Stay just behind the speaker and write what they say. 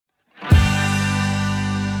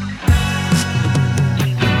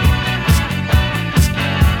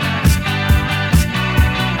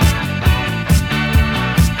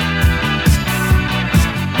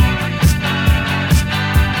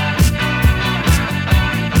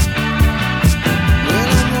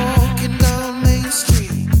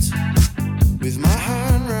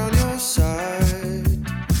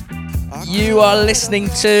are listening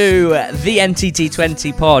to the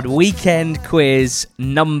NTT20 Pod Weekend Quiz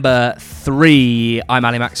number 3. I'm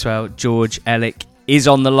Ali Maxwell. George Ellick is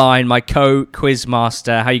on the line, my co-quiz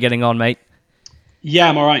master. How are you getting on, mate? Yeah,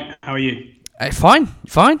 I'm all right. How are you? Fine.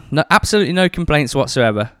 No, absolutely no complaints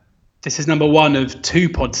whatsoever. This is number 1 of 2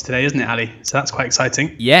 pods today, isn't it, Ali? So that's quite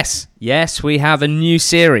exciting. Yes, we have a new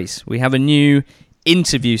series. We have a new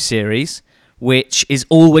interview series, which is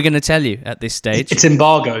all we're going to tell you at this stage. It's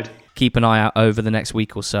embargoed. Keep an eye out over the next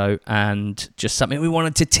week or so, and just something we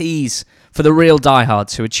wanted to tease for the real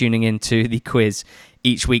diehards who are tuning into the quiz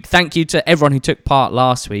each week. Thank you to everyone who took part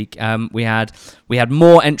last week. We had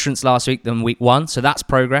more entrants last week than week 1, so that's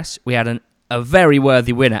progress. We had a very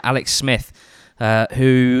worthy winner, Alex Smith,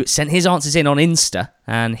 who sent his answers in on Insta,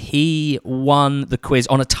 and he won the quiz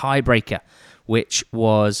on a tiebreaker, which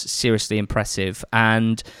was seriously impressive.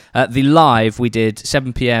 And the live we did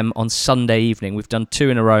 7 p.m. on Sunday evening. We've done 2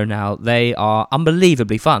 in a row now. They are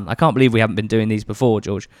unbelievably fun. I can't believe we haven't been doing these before,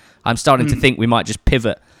 George. I'm starting to think we might just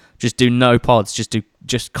pivot, just do no pods, just do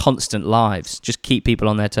constant lives, just keep people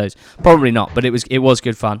on their toes. Probably not, but it was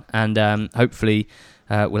good fun, and hopefully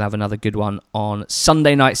we'll have another good one on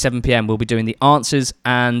Sunday night, 7 p.m. We'll be doing the answers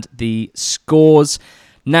and the scores.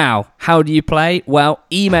 Now, how do you play? Well,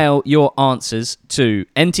 email your answers to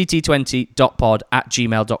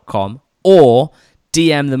ntt20.pod@gmail.com or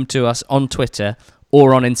DM them to us on Twitter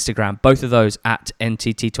or on Instagram. Both of those at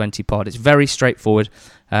NTT20pod. It's very straightforward.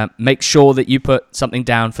 Make sure that you put something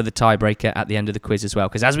down for the tiebreaker at the end of the quiz as well,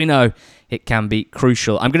 because as we know, it can be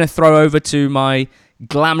crucial. I'm going to throw over to my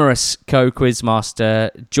glamorous co-quiz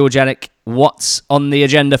master, George Ellick. What's on the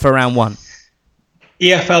agenda for round 1?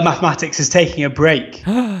 EFL Mathematics is taking a break.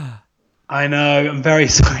 I know, I'm very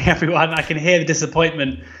sorry, everyone. I can hear the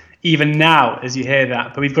disappointment even now as you hear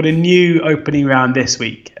that. But we've got a new opening round this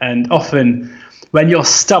week. And often when you're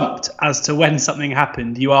stumped as to when something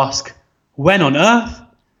happened, you ask, when on earth?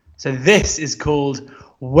 So this is called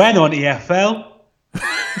When on EFL?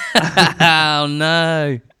 Oh,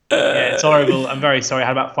 no. Yeah, it's horrible. I'm very sorry. I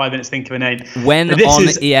had about 5 minutes to think of a name. When on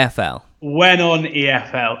EFL? When on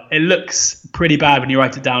EFL. It looks pretty bad when you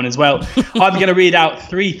write it down as well. I'm going to read out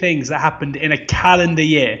 3 things that happened in a calendar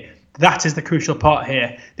year. That is the crucial part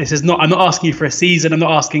here. I'm not asking you for a season. I'm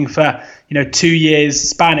not asking for 2 years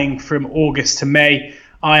spanning from August to May.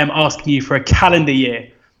 I am asking you for a calendar year.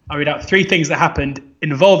 I read out 3 things that happened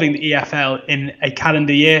involving the EFL in a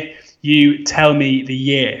calendar year. You tell me the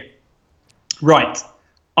year. Right.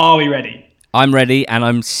 Are we ready? I'm ready, and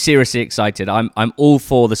I'm seriously excited. I'm all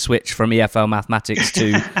for the switch from EFL Mathematics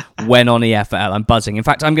to When on EFL. I'm buzzing. In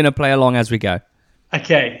fact, I'm going to play along as we go.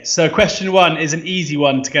 Okay, so question 1 is an easy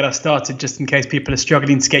one to get us started, just in case people are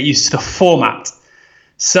struggling to get used to the format.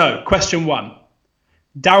 So, question 1.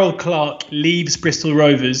 Darrell Clarke leaves Bristol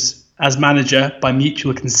Rovers as manager by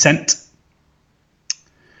mutual consent.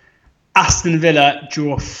 Aston Villa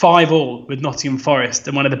draw 5-5 with Nottingham Forest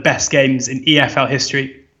in one of the best games in EFL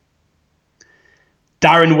history.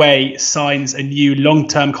 Darren Way signs a new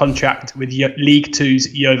long-term contract with League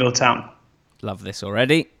Two's Yeovil Town. Love this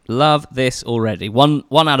already. One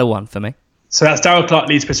out of 1 for me. So that's Darrell Clarke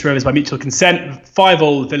leaves Bristol Rovers by mutual consent,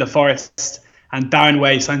 5-5 Villa Forest, and Darren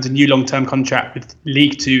Way signs a new long-term contract with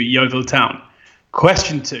League Two Yeovil Town.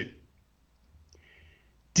 Question 2.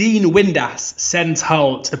 Dean Windass sends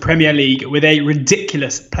Hull to the Premier League with a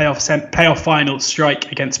ridiculous playoff final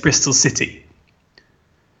strike against Bristol City.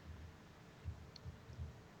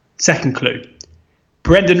 Second clue.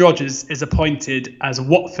 Brendan Rodgers is appointed as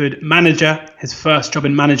Watford manager, his first job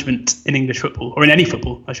in management in English football, or in any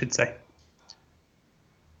football, I should say.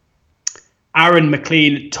 Aaron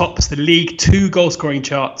McLean tops the League Two goal-scoring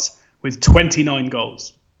charts with 29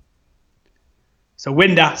 goals. So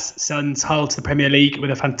Windass sends Hull to the Premier League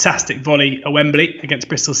with a fantastic volley at Wembley against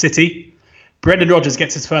Bristol City. Brendan Rodgers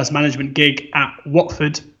gets his first management gig at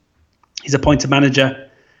Watford. He's appointed manager.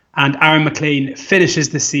 And Aaron McLean finishes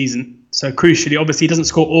this season. So crucially, obviously, he doesn't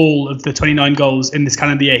score all of the 29 goals in this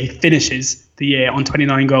calendar year. He finishes the year on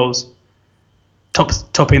 29 goals,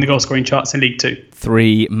 topping the goal-scoring charts in League Two.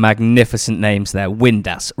 3 magnificent names there.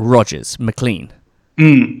 Windass, Rodgers, McLean.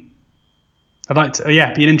 I'd like to, be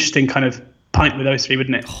an interesting kind of pint with those 3,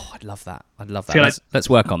 wouldn't it? Oh, I'd love that. Let's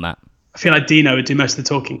work on that. I feel like Dino would do most of the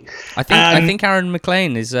talking. I think Aaron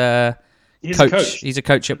McLean is... He's a coach. He's a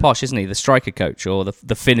coach at Posh, isn't he? The striker coach or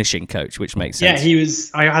the finishing coach, which makes sense. Yeah, he was.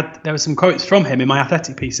 There were some quotes from him in my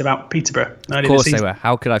Athletic piece about Peterborough. Of course they were.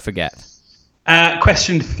 How could I forget?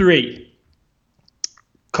 Question 3.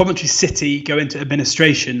 Coventry City go into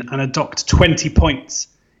administration and adopt 20 points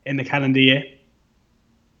in the calendar year.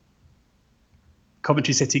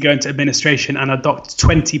 Coventry City go into administration and are docked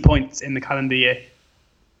 20 points in the calendar year.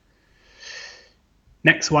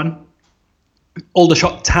 Next one.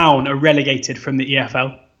 Aldershot Town are relegated from the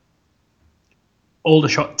EFL.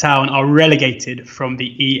 Aldershot Town are relegated from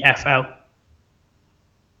the EFL.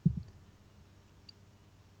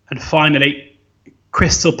 And finally,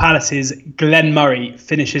 Crystal Palace's Glenn Murray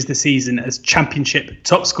finishes the season as Championship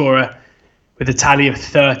top scorer with a tally of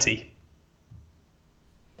 30.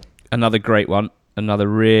 Another great one. Another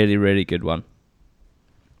really, really good one.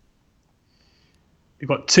 We've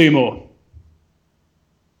got two more.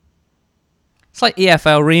 It's like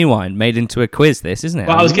EFL Rewind made into a quiz, this, isn't it?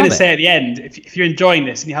 Well, I was going to say at the end, if you're enjoying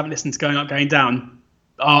this and you haven't listened to Going Up, Going Down,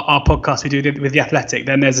 our podcast we do with The Athletic,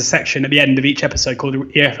 then there's a section at the end of each episode called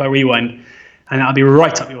EFL Rewind, and that'll be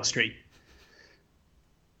right up your street.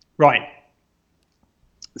 Right.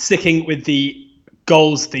 Sticking with the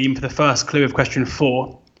goals theme for the first clue of question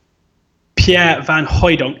 4, Pierre Van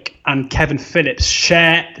Hooijdonk and Kevin Phillips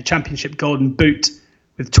share the Championship Golden Boot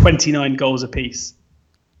with 29 goals apiece.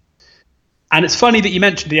 And it's funny that you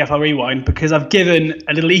mentioned the EFL Rewind because I've given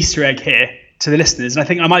a little Easter egg here to the listeners. And I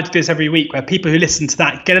think I might do this every week where people who listen to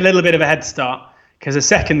that get a little bit of a head start because the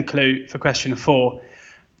second clue for question 4,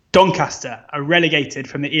 Doncaster are relegated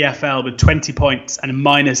from the EFL with 20 points and a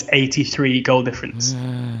minus 83 goal difference.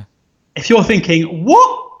 If you're thinking,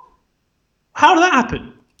 what? How did that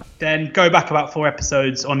happen? Then go back about 4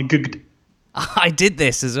 episodes on Good. I did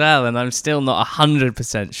this as well, and I'm still not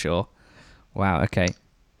 100% sure. Wow, okay.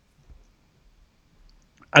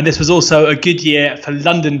 And this was also a good year for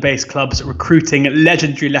London-based clubs recruiting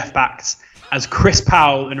legendary left-backs as Chris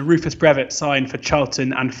Powell and Rufus Brevett signed for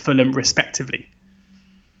Charlton and Fulham respectively.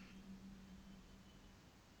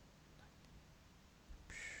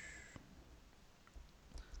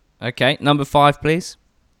 Okay, number 5, please.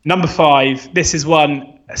 Number 5, this is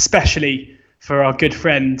one especially for our good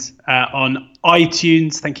friend on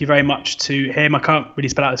iTunes. Thank you very much to him. I can't really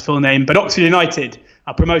spell out his full name, but Oxford United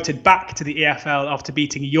are promoted back to the EFL after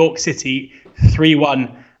beating York City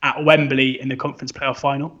 3-1 at Wembley in the Conference Playoff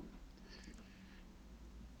Final.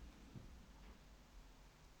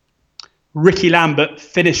 Ricky Lambert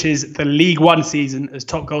finishes the League One season as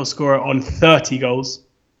top goal scorer on 30 goals.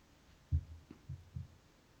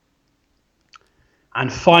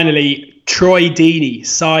 And finally, Troy Deeney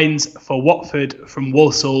signs for Watford from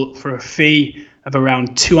Walsall for a fee of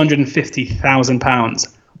around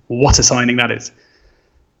 £250,000. What a signing that is.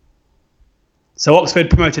 So Oxford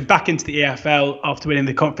promoted back into the EFL after winning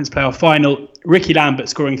the Conference Playoff Final. Ricky Lambert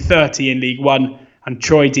scoring 30 in League One and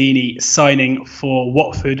Troy Deeney signing for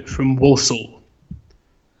Watford from Walsall.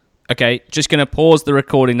 Okay, just going to pause the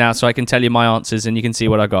recording now so I can tell you my answers and you can see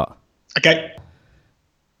what I got. Okay.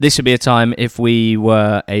 This would be a time if we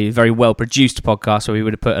were a very well-produced podcast where we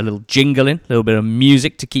would have put a little jingle in, a little bit of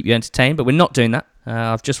music to keep you entertained, but we're not doing that.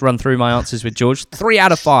 I've just run through my answers with George. 3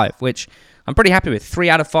 out of 5, which I'm pretty happy with. 3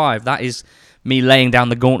 out of 5. That is me laying down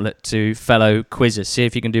the gauntlet to fellow quizzers. See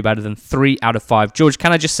if you can do better than 3 out of 5. George,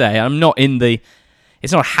 can I just say, I'm not in the...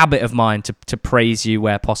 It's not a habit of mine to praise you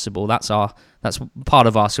where possible. That's part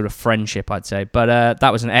of our sort of friendship, I'd say. But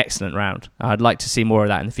that was an excellent round. I'd like to see more of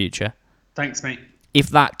that in the future. Thanks, mate. If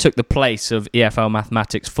that took the place of EFL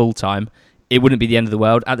mathematics full-time, it wouldn't be the end of the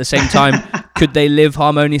world. At the same time, could they live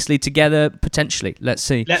harmoniously together? Potentially. Let's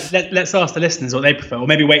see. Let's ask the listeners what they prefer, or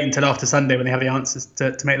maybe wait until after Sunday when they have the answers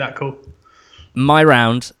to make that call. My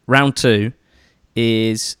round 2,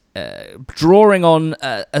 is drawing on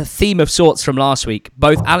a theme of sorts from last week.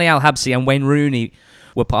 Both Ali Al-Habsi and Wayne Rooney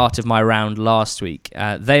were part of my round last week.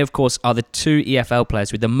 They, of course, are the 2 EFL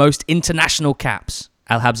players with the most international caps.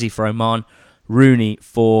 Al-Habsi for Oman, Rooney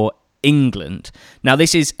for England. Now,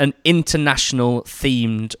 this is an international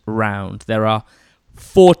themed round. There are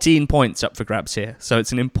 14 points up for grabs here, so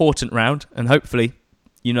it's an important round, and hopefully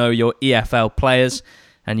you know your EFL players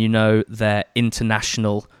and you know their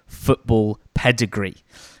international football pedigree.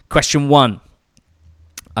 Question 1.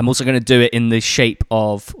 I'm also going to do it in the shape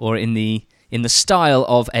of, or in the style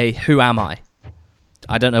of a Who Am I?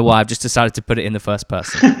 I don't know why, I've just decided to put it in the first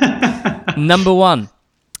person. Number 1.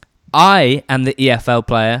 I am the EFL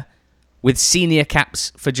player with senior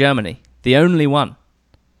caps for Germany. The only one.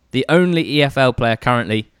 The only EFL player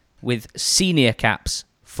currently with senior caps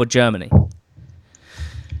for Germany.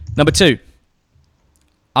 Number 2.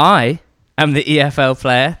 I am the EFL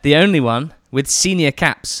player, the only one, with senior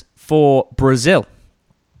caps for Brazil.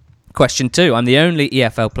 Question 2. I'm the only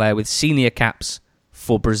EFL player with senior caps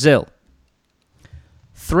for Brazil.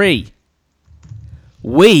 3.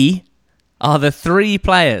 We are the 3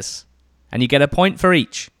 players, and you get a point for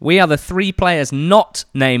each. We are the 3 players not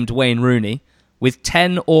named Wayne Rooney with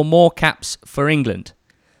 10 or more caps for England.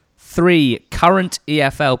 3 current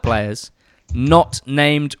EFL players not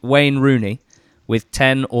named Wayne Rooney with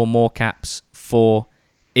 10 or more caps for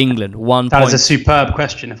England. 1 point. That is a superb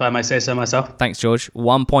question, if I may say so myself. Thanks, George.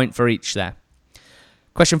 1 point for each there.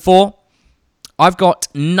 Question 4. I've got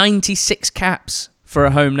 96 caps for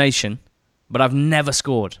a home nation, but I've never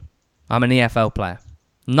scored. I'm an EFL player.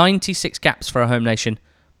 96 caps for a home nation,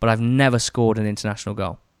 but I've never scored an international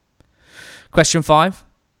goal. Question 5.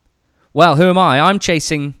 Well, who am I? I'm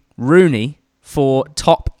chasing Rooney for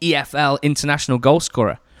top EFL international goal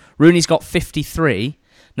scorer. Rooney's got 53.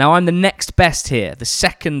 Now, I'm the next best here, the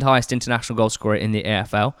second highest international goal scorer in the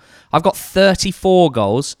EFL. I've got 34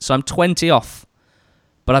 goals, so I'm 20 off.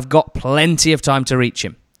 But I've got plenty of time to reach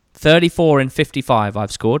him. 34 in 55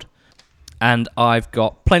 I've scored. And I've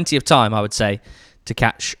got plenty of time, I would say, to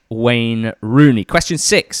catch Wayne Rooney. Question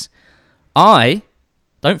 6.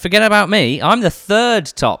 Don't forget about me, I'm the third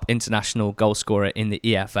top international goal scorer in the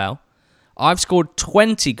EFL. I've scored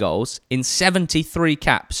 20 goals in 73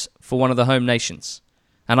 caps for one of the home nations.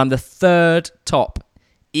 And I'm the third top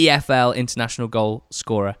EFL international goal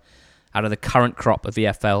scorer out of the current crop of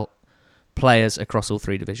EFL players across all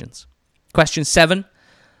 3 divisions. Question 7.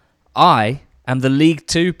 I am the League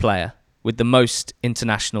 2 player with the most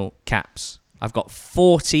international caps. I've got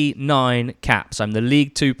 49 caps. I'm the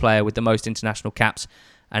League 2 player with the most international caps.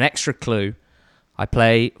 An extra clue, I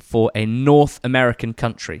play for a North American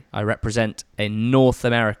country. I represent a North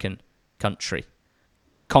American country.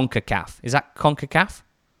 CONCACAF. Is that CONCACAF?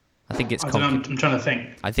 I think it's CONCACAF. I'm trying to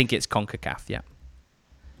think. I think it's CONCACAF, yeah.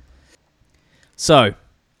 So,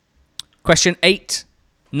 question 8,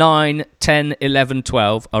 9, 10, 11,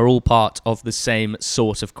 12 are all part of the same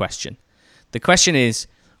sort of question. The question is,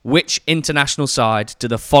 which international side do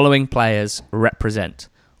the following players represent?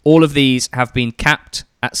 All of these have been capped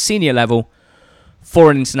at senior level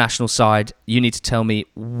for an international side. You need to tell me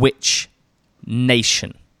which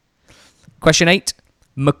nation. Question 8,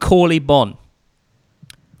 Macaulay Bonne.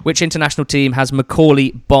 Which international team has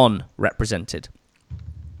Macaulay Bonne represented?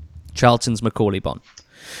 Charlton's Macaulay Bonne.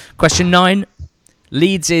 Question 9,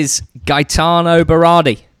 Leeds' Gaetano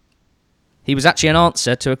Berardi. He was actually an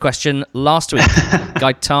answer to a question last week.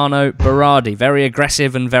 Gaetano Berardi, very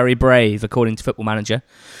aggressive and very brave, according to Football Manager.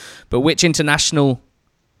 But which international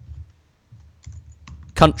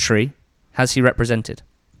country has he represented?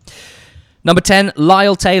 Number 10,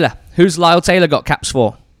 Lyle Taylor. Who's Lyle Taylor got caps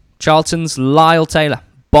for? Charlton's Lyle Taylor.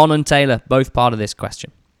 Bonne and Taylor, both part of this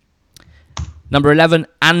question. Number 11,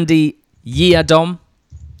 Andy Yiadom.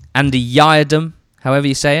 Andy Yiadom, however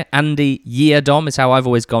you say it. Andy Yiadom is how I've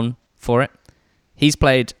always gone for it. He's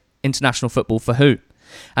played international football for who?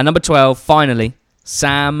 And number 12, finally,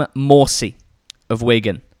 Sam Morsy of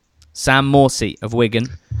Wigan. Sam Morsy of Wigan.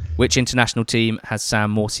 Which international team has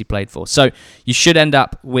Sam Morsy played for? So you should end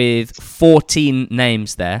up with 14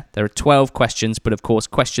 names there. There are 12 questions, but of course,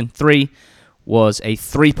 question 3 was a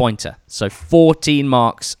 3-pointer. So 14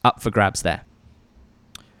 marks up for grabs there.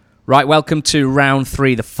 Right, welcome to round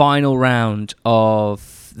 3, the final round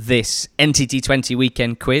of this NTT20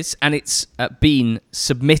 weekend quiz. And it's been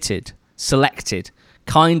submitted, selected,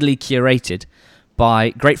 kindly curated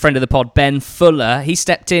by great friend of the pod, Ben Fuller. He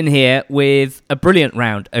stepped in here with a brilliant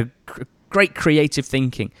round, a great creative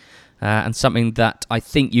thinking, and something that I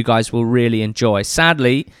think you guys will really enjoy.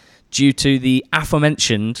 Sadly, due to the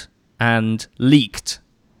aforementioned and leaked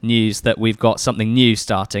news that we've got something new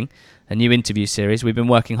starting, a new interview series, we've been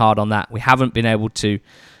working hard on that. We haven't been able to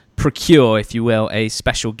procure, if you will, a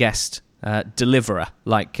special guest deliverer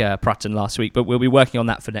like Prutton last week, but we'll be working on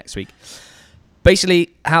that for next week.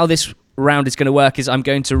 Basically, how this round is going to work is I'm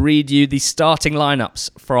going to read you the starting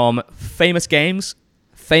lineups from famous games,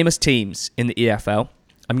 famous teams in the EFL.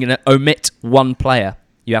 I'm going to omit one player.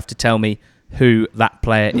 You have to tell me who that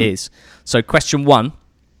player is. So question 1,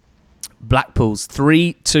 Blackpool's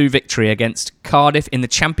 3-2 victory against Cardiff in the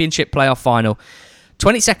Championship playoff final.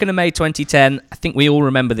 22nd of May 2010. I think we all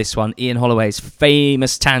remember this one. Ian Holloway's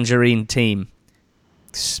famous Tangerine team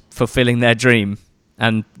fulfilling their dream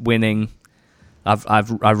and winning. I've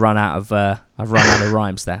run out of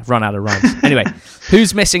rhymes there. Run out of rhymes. Anyway,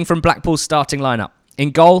 who's missing from Blackpool's starting lineup? In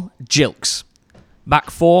goal, Gilks. Back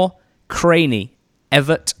 4, Craney,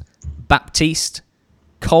 Everett, Baptiste,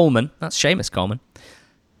 Coleman. That's Seamus Coleman.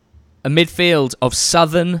 A midfield of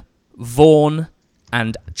Southern, Vaughan,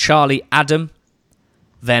 and Charlie Adam.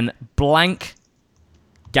 Then blank,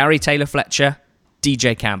 Gary Taylor-Fletcher,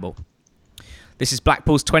 DJ Campbell. This is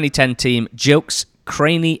Blackpool's 2010 team. Gilks,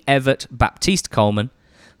 Craney, Everett, Baptiste, Coleman,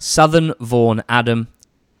 Southern, Vaughan, Adam,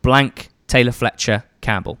 blank, Taylor Fletcher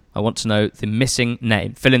Campbell. I want to know the missing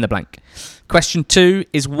name. Fill in the blank. Question 2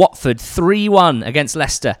 is Watford 3-1 against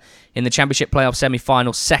Leicester in the Championship playoff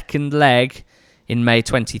semi-final, second leg in May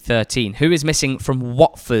 2013. Who is missing from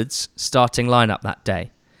Watford's starting lineup that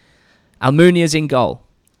day? Almunia's in goal.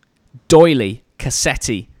 Doyley,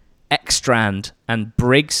 Cassetti, Ekstrand and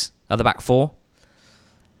Briggs are the back four.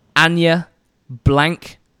 Anya,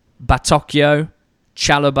 Blank, Batocchio,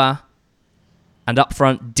 Chalobah, and up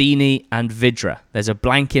front, Deeney and Vidra. There's a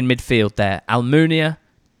blank in midfield there. Almunia,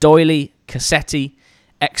 Doyley, Cassetti,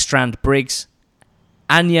 Ekstrand, Briggs,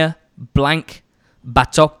 Anya, Blank,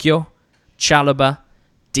 Batocchio, Chalobah,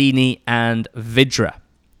 Deeney and Vidra.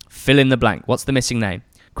 Fill in the blank. What's the missing name?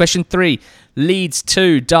 Question 3, Leeds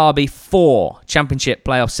 2, Derby 4, Championship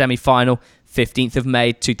playoff semi-final, 15th of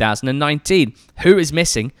May 2019. Who is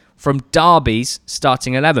missing from Derby's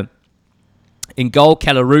starting 11? In goal,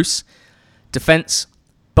 Keller Roos. Defence,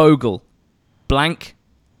 Bogle, Blank,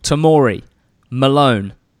 Tomori,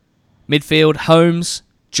 Malone. Midfield, Holmes,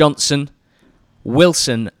 Johnson,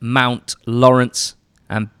 Wilson, Mount, Lawrence,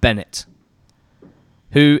 and Bennett.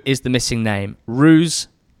 Who is the missing name? Roos,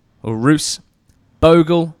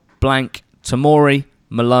 Bogle, Blank, Tomori,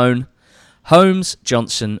 Malone, Holmes,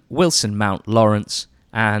 Johnson, Wilson, Mount, Lawrence,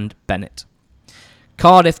 and Bennett.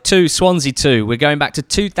 Cardiff 2, Swansea 2. We're going back to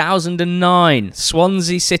 2009.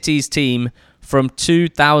 Swansea City's team from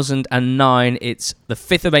 2009. It's the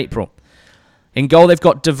 5th of April. In goal, they've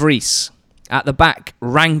got De Vries. At the back,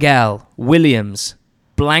 Rangel, Williams,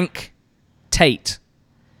 Blank, Tate.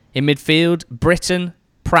 In midfield, Britton,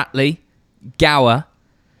 Pratley, Gower,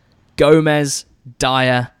 Gomez,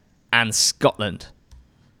 Dyer, and Scotland.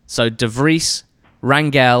 So De Vries,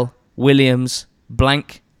 Rangel, Williams,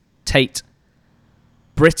 Blank, Tate,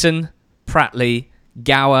 Britton, Pratley,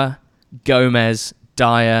 Gower, Gomez,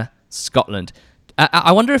 Dyer, Scotland.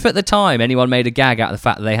 I wonder if at the time anyone made a gag out of the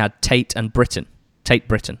fact that they had Tate and Britton. Tate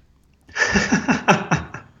Britton.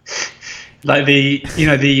 Like the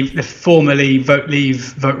formerly vote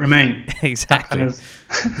leave, vote remain. Exactly. Kind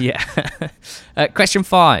of. Yeah. Question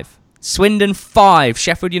 5. Swindon 5,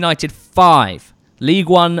 Sheffield United 5. League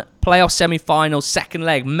One playoff semi-final, second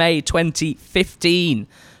leg, May 2015.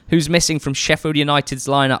 Who's missing from Sheffield United's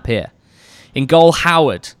lineup here? In goal,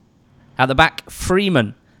 Howard. At the back,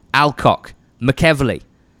 Freeman, Alcock, McEvely,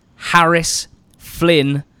 Harris,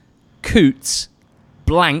 Flynn, Coots,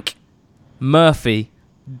 Blank, Murphy,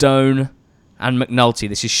 Doan, and McNulty.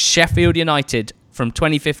 This is Sheffield United from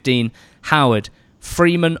 2015. Howard,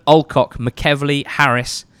 Freeman, Alcock, McEvely,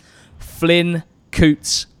 Harris, Flynn,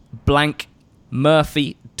 Coots, Blank,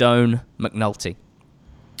 Murphy, Doan, McNulty.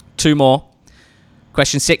 2 more.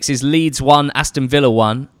 Question 6 is Leeds 1, Aston Villa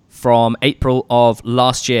 1 from April of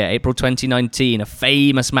last year, April 2019. A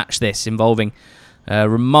famous match this, involving a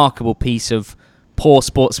remarkable piece of poor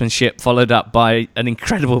sportsmanship followed up by an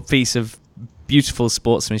incredible piece of beautiful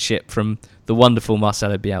sportsmanship from the wonderful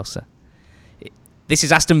Marcelo Bielsa. This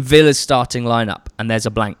is Aston Villa's starting lineup, and there's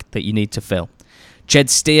a blank that you need to fill. Jed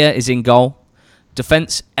Steer is in goal.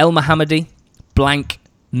 Defence, El Mohammadi, Blank,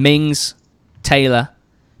 Mings, Taylor.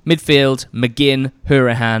 Midfield, McGinn,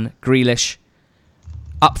 Hourihan, Grealish.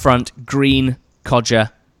 Up front, Green, Codger,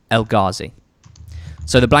 El Ghazi.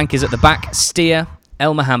 So the blank is at the back. Steer,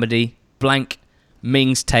 El Mohammadi, Blank,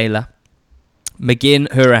 Mings, Taylor. McGinn,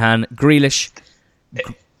 Hourihan, Grealish,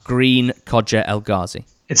 Green, Codger, El Ghazi.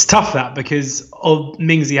 It's tough that, because old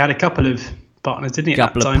Mingsy had a couple of partners, didn't he?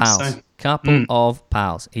 Couple of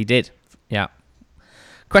pals. He did. Yeah.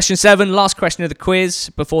 Question 7, last question of the quiz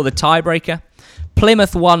before the tiebreaker.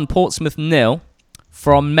 Plymouth 1, Portsmouth 0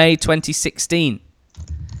 from May 2016.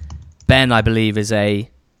 Ben, I believe, is a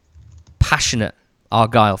passionate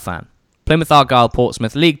Argyle fan. Plymouth Argyle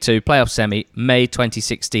Portsmouth League 2 playoff semi, May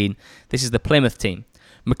 2016. This is the Plymouth team.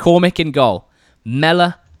 McCormick in goal.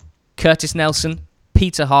 Mellor, Curtis Nelson,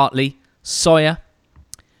 Peter Hartley, Sawyer,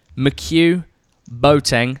 McHugh,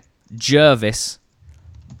 Boateng, Jervis,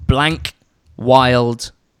 Blank,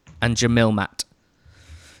 Wild, and Jamil Matt.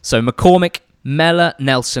 So McCormick, Mellor,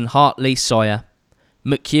 Nelson, Hartley, Sawyer,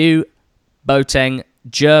 McHugh, Boateng,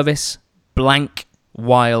 Jervis, Blank,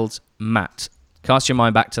 Wild, Matt. Cast your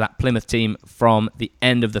mind back to that Plymouth team from the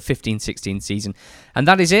end of the 15-16 season. And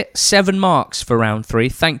that is it. 7 marks for round 3.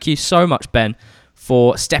 Thank you so much, Ben,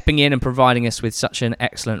 for stepping in and providing us with such an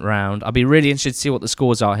excellent round. I'll be really interested to see what the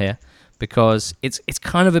scores are here, because it's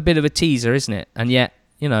kind of a bit of a teaser, isn't it? And yet,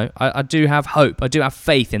 you know, I do have hope. I do have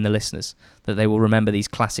faith in the listeners that they will remember these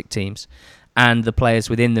classic teams and the players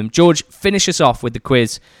within them. George, finish us off with the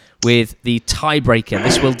quiz with the tiebreaker.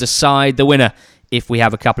 This will decide the winner if we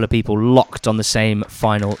have a couple of people locked on the same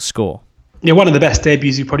final score. one of the best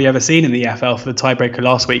debuts you've probably ever seen in the EFL for the tiebreaker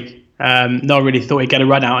last week. Noel really thought he'd get a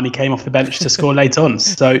run out, and he came off the bench to score late on.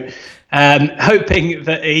 So hoping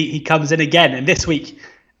that he comes in again. And this week,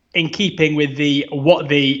 in keeping with the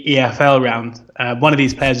EFL round, one of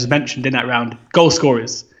these players was mentioned in that round. Goal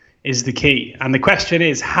scorers is the key. And the question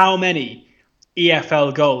is, how many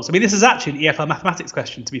EFL goals? I mean, this is actually an EFL mathematics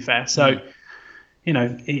question, to be fair. So,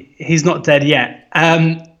 he's not dead yet.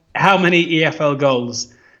 How many EFL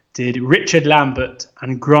goals did Richard Lambert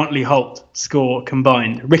and Grantley Holt score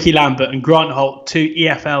combined? Ricky Lambert and Grant Holt, two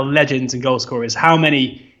EFL legends and goal scorers. How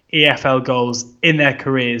many EFL goals in their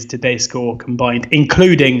careers did they score combined,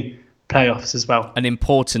 including playoffs as well? An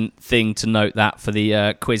important thing to note that for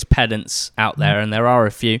the quiz pedants out there, and there are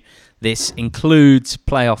a few, this includes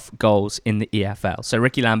playoff goals in the EFL. So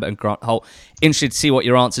Ricky Lambert and Grant Holt. Interested to see what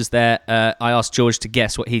your answers there. I asked George to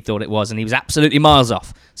guess what he thought it was, and he was absolutely miles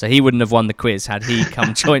off. So he wouldn't have won the quiz had he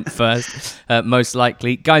come joint first, most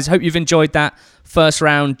likely. Guys, hope you've enjoyed that first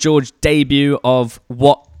round George debut of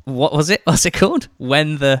what was it? What's it called?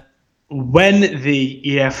 When the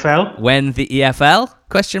EFL?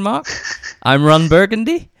 Question mark. I'm Ron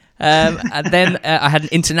Burgundy. And then I had an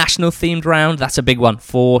international themed round. That's a big one.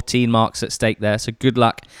 14 marks at stake there. So good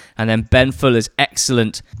luck. And then Ben Fuller's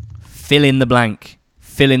excellent fill in the blank.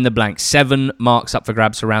 7 marks up for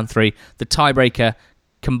grabs for round 3. The tiebreaker,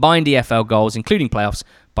 combined EFL goals, including playoffs,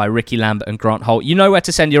 by Ricky Lambert and Grant Holt. You know where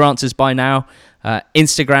to send your answers by now.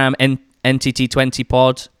 Instagram,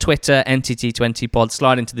 NTT20pod, Twitter, NTT20pod.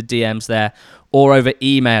 Slide into the DMs there. Or over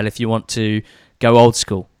email if you want to go old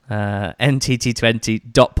school.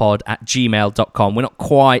 ntt20.pod@gmail.com. We're not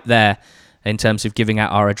quite there in terms of giving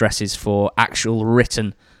out our addresses for actual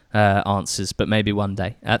written answers, but maybe one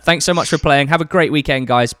day. Thanks so much for playing. Have a great weekend,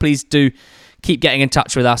 guys. Please do keep getting in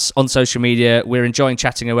touch with us on social media. We're enjoying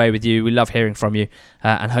chatting away with you. We love hearing from you,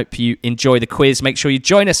 and hope you enjoy the quiz. Make sure you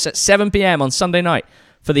join us at 7 p.m. on Sunday night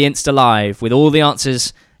for the Insta Live with all the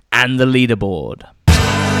answers and the leaderboard.